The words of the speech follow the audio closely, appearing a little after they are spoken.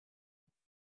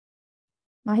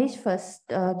Mahesh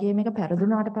first game එක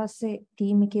පෙරදුනාට පස්සේ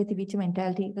team එකේ තිබිච්ච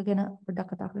මෙන්ටැලිටි එක ගැන පොඩ්ඩක්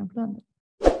කතා කරන්න පුළුවන්ද?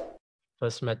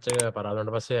 ෆස්ට් මැච් එක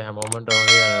පරාදුනාට පස්සේ හැමෝම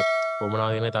වගේ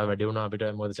වුමනාව ගැන තව වැඩි වුණා අපිට.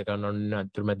 මොකද සෙකන්ඩ් ඕන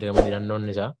අතුරු මැච් එකම දිනන්න ඕන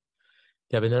නිසා.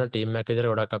 ඉතින් අපි දන්නවා ටීම් එකක් විතර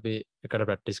ගොඩක් අපි එකට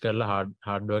ප්‍රැක්ටිස් කරලා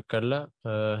හાર્ඩ් වර්ක් කරලා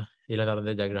ඊළඟ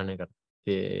තරදේ ජයග්‍රහණය කරා.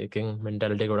 ඉතින් ඒකෙන්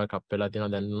මෙන්ටැලිටි ගොඩක් අප් වෙලා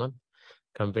තියෙනවා දැන් උනත්.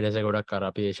 කන්ෆිඩන්ස් එක ගොඩක් අර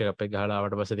අපි ඒෂියා කප් එක ගහලා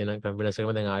ආවට පස්සේ තියෙන කන්ෆිඩන්ස්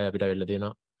එකම දැන් ආයෙ අපිට වෙලා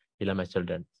තියෙනවා ඊළඟ මැච්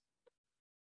වලට යන්න.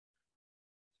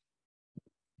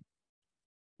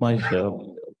 මයිෂ්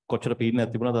කොච්චර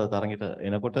පීඩනයක් තිබුණාද තරගෙට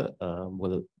එනකොට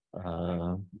මොකද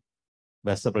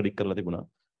වැස්ස ප්‍රෙඩික් කරලා තිබුණා.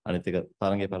 අනිත් එක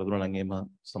තරගේ පෙරදුනා නම් එහෙම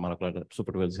සමහරකට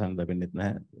සුපර් පොසිෂන් ලැබෙන්නේ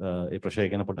නැහැ. ඒ ප්‍රශ්නය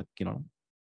ගැන පොඩ්ඩක් කියනවා.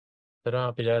 ඒතර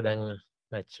අපිට දැන්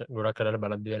මැච් ගොඩක් කරලා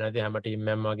බලද්දි වෙනවා. ඉතින් හැම ටීම්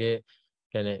එකම වගේ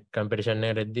කියන්නේ කම්පිටිෂන්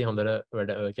එකට එද්දි හොඳට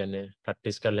වැඩ කියන්නේ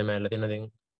ප්‍රැක්ටිස් කරලා මැල්ල තියෙන. ඉතින්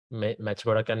මැච්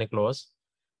ගොඩක් යන්නේ ක්ලෝස්.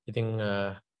 ඉතින්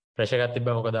ප්‍රෙෂර් එකක්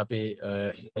තිබ්බා. මොකද අපි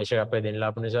ඒෂියා කප් එක දෙන්නලා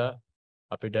ආපු නිසා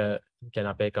අපිට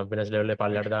කියන්නේ අපේ කන්ෆිඩන්ස් ලෙවල් එක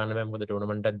පල්ලයට දාන්න බෑ. මොකද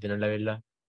ටූර්නමන්ට් එකක් දිනලා වෙලා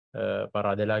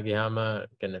පරාදලා ගියාම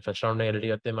කියන්නේ ෆස්ට් රවුන්ඩ් එක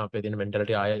එල්ටි ගත්තේම අපේ තියෙන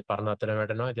මෙන්ටැලිටි ආයෙ පරණ අතරම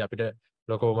වැටෙනවා. ඉතින් අපිට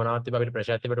ලොකු වමනාවක් තිබ්බා. අපිට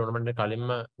ප්‍රෙෂර් තිබ්බා ටූර්නමන්ට් එක කලින්ම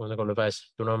මොකද ක්වොලිෆයර්ස්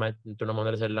තුනම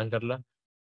හොඳට සෙල්ලම් කරලා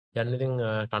යන්න. ඉතින්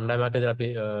කණ්ඩායමක් විතර අපි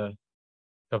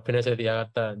කන්ෆිඩන්ස් එක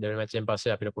තියාගත්ත දෙවෙනි මැච් එකෙන්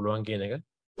පස්සේ අපිට පුළුවන් කියන එක.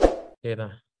 ඒක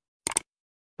තමයි.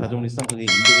 ප්‍රථම නිස්සංකගේ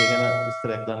ඉන්දිය ගැන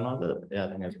විස්තරයක් දන්නවද? එයා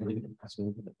දැන් ඇස්පිරි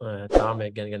තාම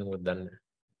ඒක ගැන මොකද දන්නේ නැහැ.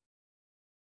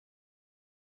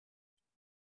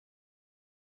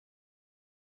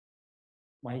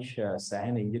 මහේෂ්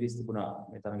සෑහෙන ඉන්ජරිස් තිබුණා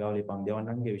මේ තරගාවලියේ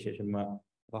පන්දියවන්නන්ගේ විශේෂයෙන්ම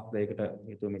මොකක්ද ඒකට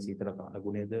හේතුව මේ සීතල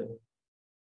කාලගුණයේද?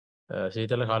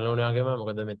 සීතල කාලගුණයගේම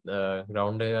මොකද මේ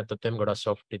ග්‍රවුන්ඩ් එක ගත්තොත් එම් ගොඩක්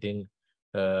සොෆ්ට්. ඉතින්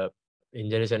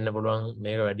ඉන්ජරිස් එන්න පුළුවන්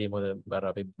මේක වැඩි. මොකද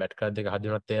බර අපි බැට් කරද්දී එක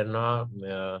හදිනවත් තේරෙනවා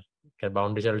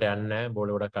බවුන්ඩරිස් වලට යන්නේ නැහැ.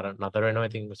 බෝල ගොඩක් අර නතර වෙනවා.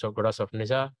 ඉතින් ගොඩක් සොෆ්ට්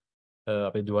නිසා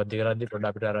අපි දුවද්දි කරද්දි පොඩ්ඩක්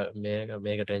අපිට අර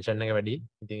මේක ටෙන්ෂන් එක වැඩි.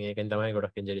 ඉතින් ඒකෙන් තමයි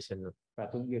ගොඩක් ඉන්ජරිස් එන්නේ.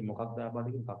 පැතුම්ගේ මොකක්ද ආබාධ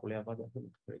කියන්නේ කකුලේ ආබාධයක්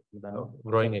දන්නවද?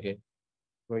 ග්‍රෝයින් එකේ.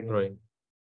 ග්‍රෝයින්.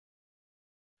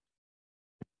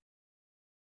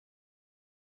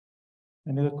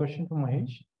 Any other question for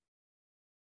Mahesh?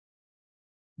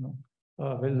 No.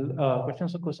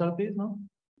 Questions for Kusal, please. No.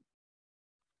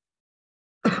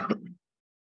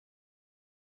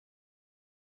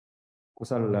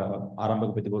 කුසල්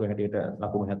ආරම්භක ප්‍රතිපෝර හැටියට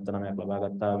ලකුණු 79ක් ලබා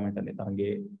ගත්තා. මම හිතන්නේ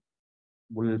තරගේ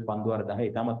බුල් පන්දුවර 10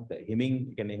 ඉතාමත් හිමින්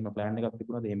කියන්නේ එහෙම ප්ලෑන් එකක්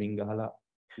තිබුණාද? හිමින් ගහලා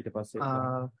ඊට පස්සේ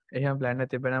එහෙම ප්ලෑන්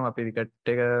එකක් තිබ්බනම් අපි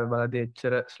විකට් එක බලද්දී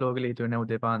එච්චර ස්ලෝ කියලා හිතුවේ නැහැ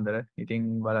උදේ පාන්දර. ඉතින්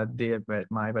බලද්දී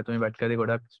මායි පැතුමේ බැට් කරද්දී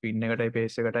ගොඩක් ස්පින් එකටයි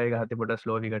පේස් එකටයි ගහද්දී පොඩ්ඩක්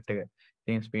ස්ලෝ විකට් එක.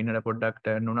 ඉතින් ස්පින් එකට පොඩ්ඩක්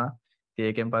ටර්න් වුණා. ඉතින්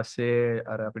ඒකෙන් පස්සේ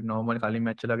අර අපිට නෝමල් කලින්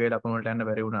මැච් වල වගේ ලකුණු වලට යන්න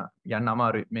බැරි වුණා. යන්න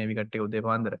අමාරුයි මේ විකට් එක උදේ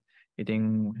පාන්දර. ඉතින්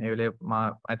ඒ වෙලේ මා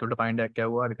ඇතුළට පයින්ට් එකක්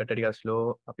යවුවා. විකට් එක ටිකක් ස්ලෝ.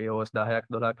 අපි ඕවර්ස් 10ක්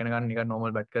 12ක් වෙනකන් නිකන්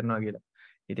නෝමල් බැට් කරනවා කියලා.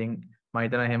 ඉතින් මම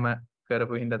හිතනවා එහෙම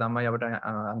කරපු හින්දා තමයි අපිට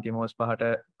අන්තිම ඕවර්ස් 5ට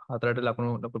 4ට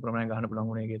ලකුණු ලොකු ප්‍රමාණයක් ගන්න පුළුවන්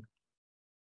වුණේ කියලා.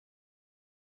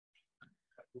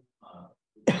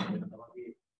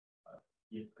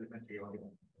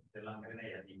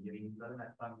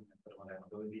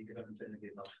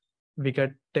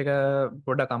 විකට් එක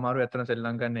පොඩ්ඩක් අමාරුයි අතන ශ්‍රී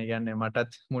ලංකන්. ඒ කියන්නේ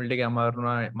මටත් මුල් ටිකේ අමාරු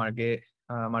වුණා.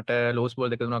 මට ලෝස් බෝල්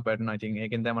දෙක තුනක් වැටුණා. ඉතින්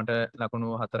ඒකෙන් තමයි මට ලකුණු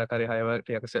 4ක් හරි 6ක්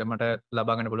ටිකක් මට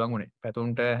ලබා ගන්න පුළුවන් වුණේ.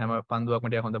 පැතුම්ට හැම පන්දුවක්ම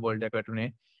ටික හොඳ බෝල් ටිකක් වැටුනේ.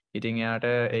 ඉතින් එයාට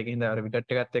ඒකින්ද අර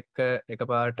විකට් එකත් එක්ක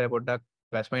එකපාරට පොඩ්ඩක්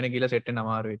බැට්ස්මන් ගිහලා සෙට් වෙන්න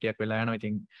අමාරුයි. ටිකක් වෙලා යනවා.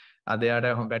 ඉතින් අද එයාට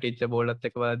බැටිච්ච බෝලත්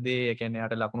එක්ක බලද්දී ඒ කියන්නේ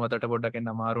එයාට ලකුණු අතරට පොඩ්ඩක්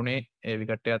එන්න අමාරුනේ. ඒ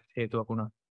විකට් එකත් හේතුවක් වුණා.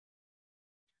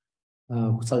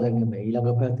 කුසල් දැන් මේ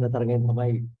ඊළඟ පැත්තට තරගෙන්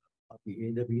තමයි අපි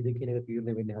ඒද බීද කියන එක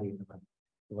තීරණය වෙන්නේ හරියට තමයි.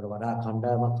 ඒකට වඩා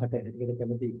කණ්ඩායමක් හැටියට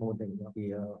කැමති කොහොමද අපි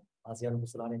ආසියානු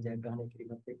කුසලානේ ජයග්‍රහණය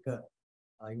කිරීමත් එක්ක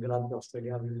ඉංගලන්ත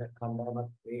ඕස්ට්‍රේලියාව විල්ල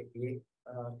කණ්ඩායමත් ඒ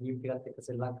ටීම් ටිකත් එක්ක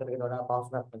ශ්‍රී ලංකාවට වඩා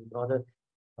පාසුණක් තිබුණාද?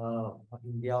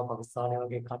 ඉන්දියාව පාකිස්තානය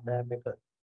වගේ කණ්ඩායම් එක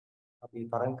අපි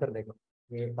තරඟ කරන එක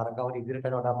මේ තරඟවල ඉදිරියට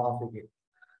යන වඩා පාසුයි කියන්නේ.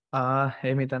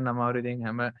 එහෙම හිතන්න අමාරුයි. ඉතින්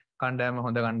හැම කණ්ඩායම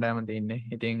හොඳ කණ්ඩායම තියෙන්නේ.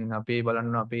 ඉතින් අපි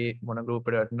බලන්න අපි මොන ගෲප්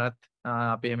එකට වැටුණත්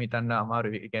අපි එහෙම හිතන්න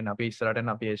අමාරුයි. ඒ කියන්නේ අපි ඉස්සරහට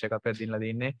යන අපි ඒෂියා කප් එක දිනලා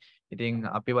තින්නේ. ඉතින්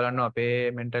අපි බලන්න අපේ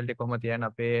මෙන්ටැලිටි කොහොමද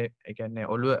තියන්නේ. අපේ ඒ කියන්නේ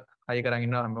ඔළුව හයි කරන්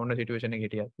ඉන්නවා මොන සිටුේෂන් එකක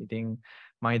හිටියත්. ඉතින්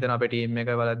මම හිතනවා අපේ ටීම්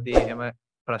එක බලද්දී එහෙම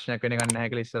ප්‍රශ්නයක් වෙන එකක්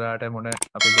නැහැ කියලා ඉස්සරහට මොන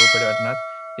අපි ගෲප් එකට වැටුණත්.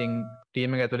 ඉතින් ටීම්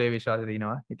එක ඇතුලේ විශ්වාසය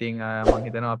තියෙනවා. ඉතින් මම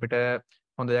හිතනවා අපිට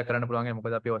හොඳ දෙයක් කරන්න පුළුවන්.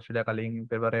 මොකද අපි ඕස්ට්‍රේලියා කලින්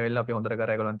පෙරවරේ වෙලා අපි හොඳට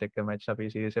කරා ඒගොල්ලන්ත් එක්ක මැච් අපි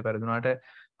සීරීස් එක පෙරදුනාට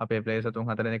අපේ ප්ලේයර්ස්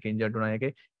 3-4 දෙනෙක් ඉන්ජර්ඩ් වුණා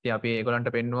ඒකේ. ඉතින් අපි ඒගොල්ලන්ට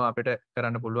පෙන්නුවා අපිට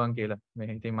කරන්න පුළුවන් කියලා.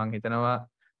 මේ ඉතින් මම හිතනවා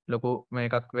ලොකු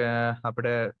මේකක් අපිට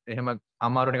එහෙම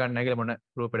අමාරු නිකන් නැහැ කියලා මොන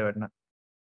ගෲප් එකට වැටුණා.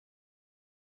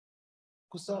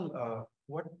 Kusal,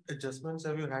 what adjustments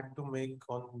have you had to make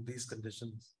on these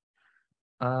conditions?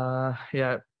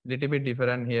 Yeah, little bit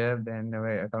different here. Then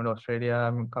when I come to Australia,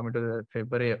 I'm coming to the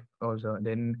February also.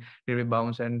 Then little bit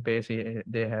bounce and pace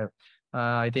they have.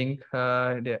 I think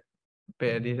they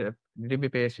pay this little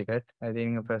bit pace wicket. I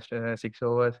think first 6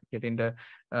 overs getting the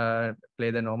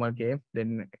play the normal game.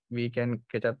 Then we can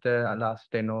catch up the last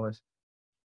 10 overs.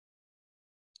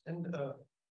 And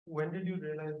when did you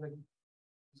realize, like,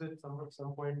 is it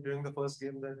some point during the first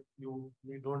game that you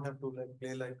don't have to like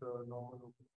play like a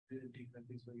normal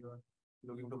T20, so you are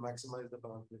looking to maximize the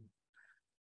power play?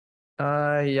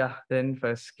 Yeah. Then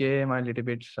first game I little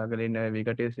bit struggling.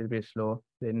 Wicket is a little bit slow.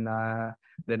 Then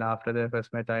after the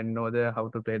first match I know how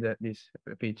to play this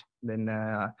pitch. Then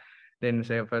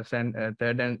say first and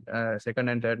third and second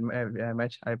and third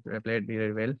match I played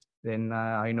really well. Then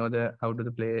I know how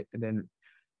to play then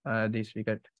this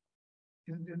wicket.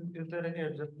 Is there any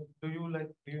adjustment? Do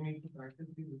you need to practice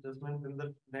these adjustments in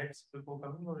the nets before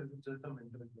coming, or is it just a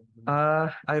mental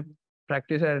adjustment? I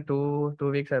practice 2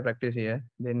 weeks. I practice here.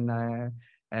 Then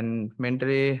and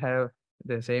mentally have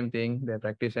the same thing. The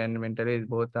practice and mentally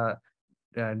both are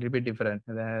a little bit different.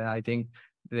 I think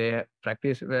they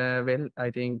practice well. I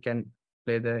think can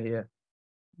play the here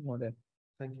more than.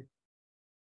 Thank you.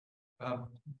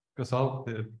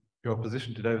 Kusal, your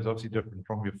position today was obviously different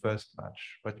from your first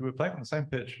match, but you were playing on the same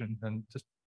pitch and just,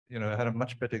 had a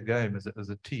much better game as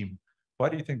a team. Why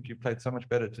do you think you played so much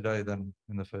better today than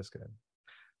in the first game?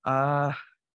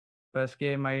 First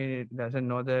game I doesn't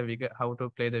know the wicket, how to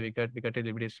play the wicket. Wicket is a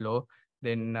little bit slow.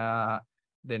 Then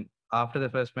after the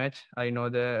first match I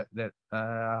know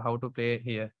how to play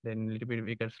here. Then little bit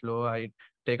wicket slow. I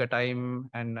take a time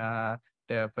and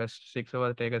the first 6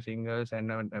 overs take a singles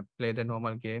and play the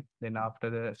normal game. Then after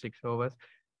the 6 overs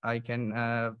I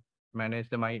can manage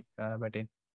my batting.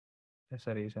 That's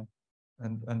the reason.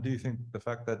 And do you think the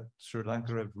fact that Sri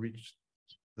Lanka have reached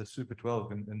the Super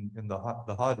 12 in the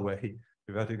hard way,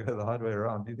 you've had to go the hard way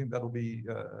around, do you think that'll be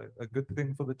a good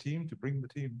thing for the team to bring the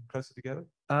team closer together?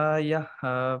 Yeah.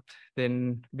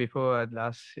 Then before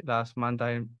last month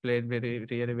I played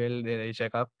really well the Asia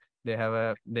Cup.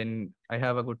 Then I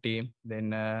have a good team.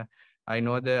 Then I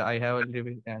know I have a little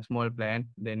bit small plan.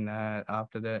 Then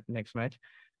after the next match,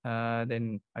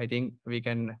 then I think we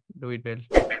can do it well.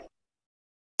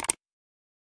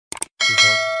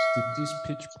 Did this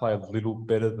pitch play a little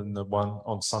better than the one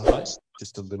on Sunday?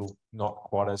 Just a little, not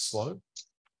quite as slow?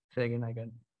 Say again, I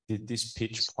can. Did this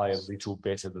pitch play a little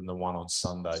better than the one on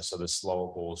Sunday? So the slower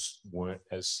balls weren't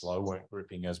as slow, weren't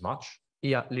gripping as much?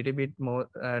 Yeah, little bit more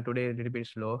today, a little bit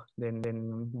slow. Then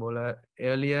bowler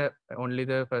earlier only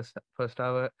the first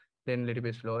hour, then little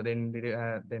bit slow.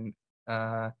 Then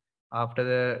after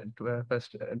the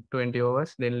first 20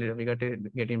 overs, then we got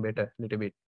getting better little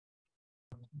bit.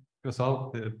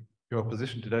 Kusal, your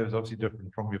position today was obviously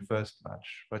different from your first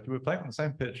match, but you were playing on the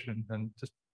same pitch and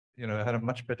just, had a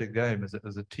much better game as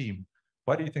a team.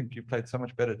 Why do you think you played so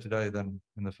much better today than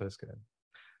in the first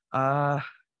game?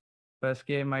 First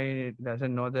game I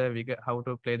doesn't know how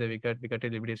to play the wicket. Wicket is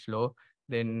a little bit slow.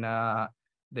 Then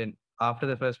after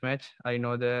the first match I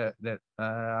know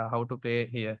how to play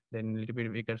here. Then little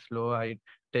bit wicket slow. I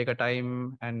take a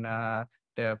time and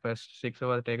the first 6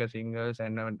 overs take a singles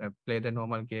and play the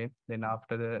normal game. Then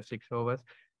after the 6 overs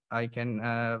I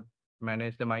can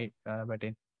manage my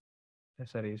batting.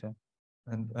 That's the reason.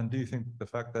 And do you think the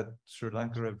fact that Sri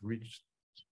Lanka have reached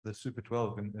the Super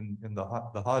 12 in the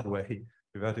hard way,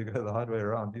 you've had to go the hard way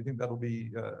around, do you think that'll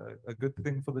be a good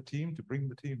thing for the team to bring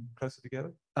the team closer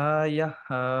together? Yeah.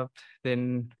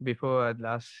 Then before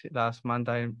last month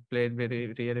I played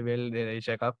really well the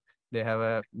Asia Cup.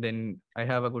 Then I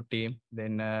have a good team.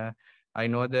 Then I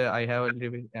know I have a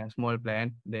little bit small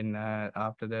plan. Then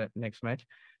after the next match,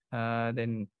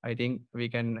 then I think we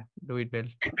can do it well.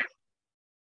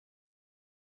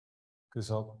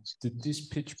 Kusal, did this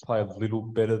pitch play a little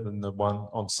better than the one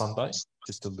on Sunday?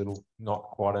 Just a little, not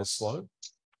quite as slow?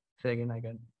 Say again, I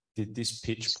can. Did this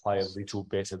pitch play a little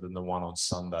better than the one on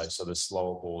Sunday? So the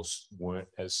slower balls weren't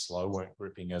as slow, weren't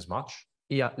gripping as much?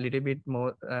 Yeah, little bit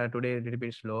more today, a little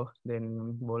bit slow.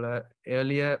 Then bowler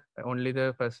earlier only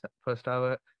the first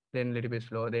hour, then little bit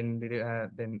slow.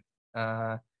 Then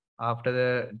after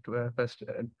the first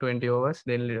 20 overs,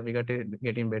 then we got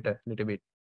getting better little bit.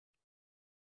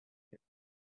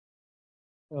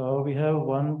 We have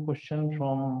one question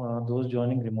from those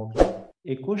joining remotely.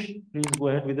 Kush, please go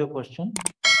ahead with your question.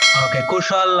 Okay,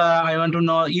 Kusal, I want to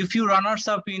know, if you runners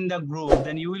up in the group,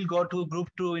 then you will go to group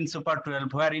 2 in Super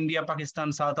 12, where India,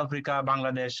 Pakistan, South Africa,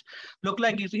 Bangladesh look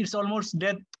like it's almost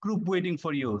death group waiting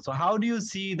for you. So how do you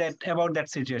see about that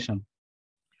situation?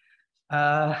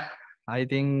 I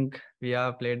think we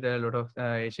have played a lot of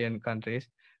Asian countries.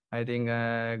 I think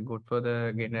good for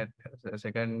the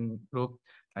second group.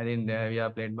 I think we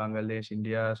have played Bangladesh,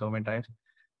 India so many times.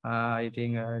 I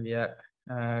think we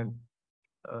are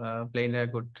playing a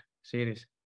good series.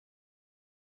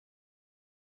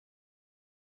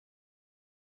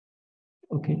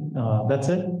 Okay, that's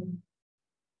it.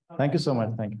 Thank you so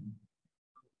much. Thank you.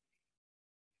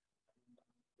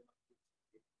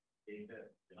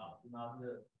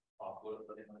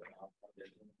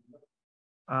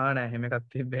 නෑ එහෙම එකක්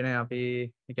තිබ්බේ නෑ අපි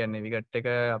කියන්නේ wicket එක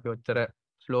අපි ඔච්චර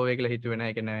ස්ලෝ වෙයි කියලා හිතුවේ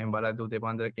නෑ ඒ කියන්නේ එහෙම බලද්දි උදේ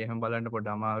පාන්දර එහෙම බලන්න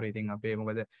පොඩ්ඩක් අමාරුයි ඉතින් අපේ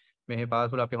මොකද මෙහි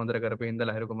පාස්වල අපි හොඳට කරපු හින්දා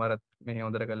ලහිරු කුමාරත් මෙහි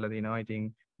හොඳට කරලා තිනවා ඉතින්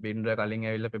බින්ඩර් කලින්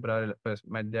ඇවිල්ලා පෙබරවාරි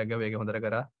ෆස්ට් මැච් එකක් ගාව ඒක හොඳට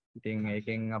කරා ඉතින්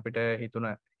ඒකෙන් අපිට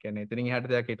හිතුණා කියන්නේ එතනින්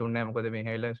එහාට දෙයක් හිතුන්නේ නෑ මොකද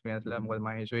මෙහි ඇවිල්ලා ස්පිනර්ස්ලා මොකද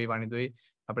මහේෂුයි වනිදුයි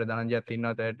අපිට ධනංජයත්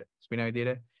ඉන්නවා තර්ඩ් ස්පිනර්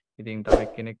විදියට ඉතින් තව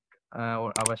එක්කෙනෙක්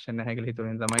අවශ්‍ය නැහැ කියලා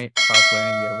හිතුවෙන් තමයි පාස්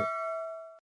වලින් ගියුවේ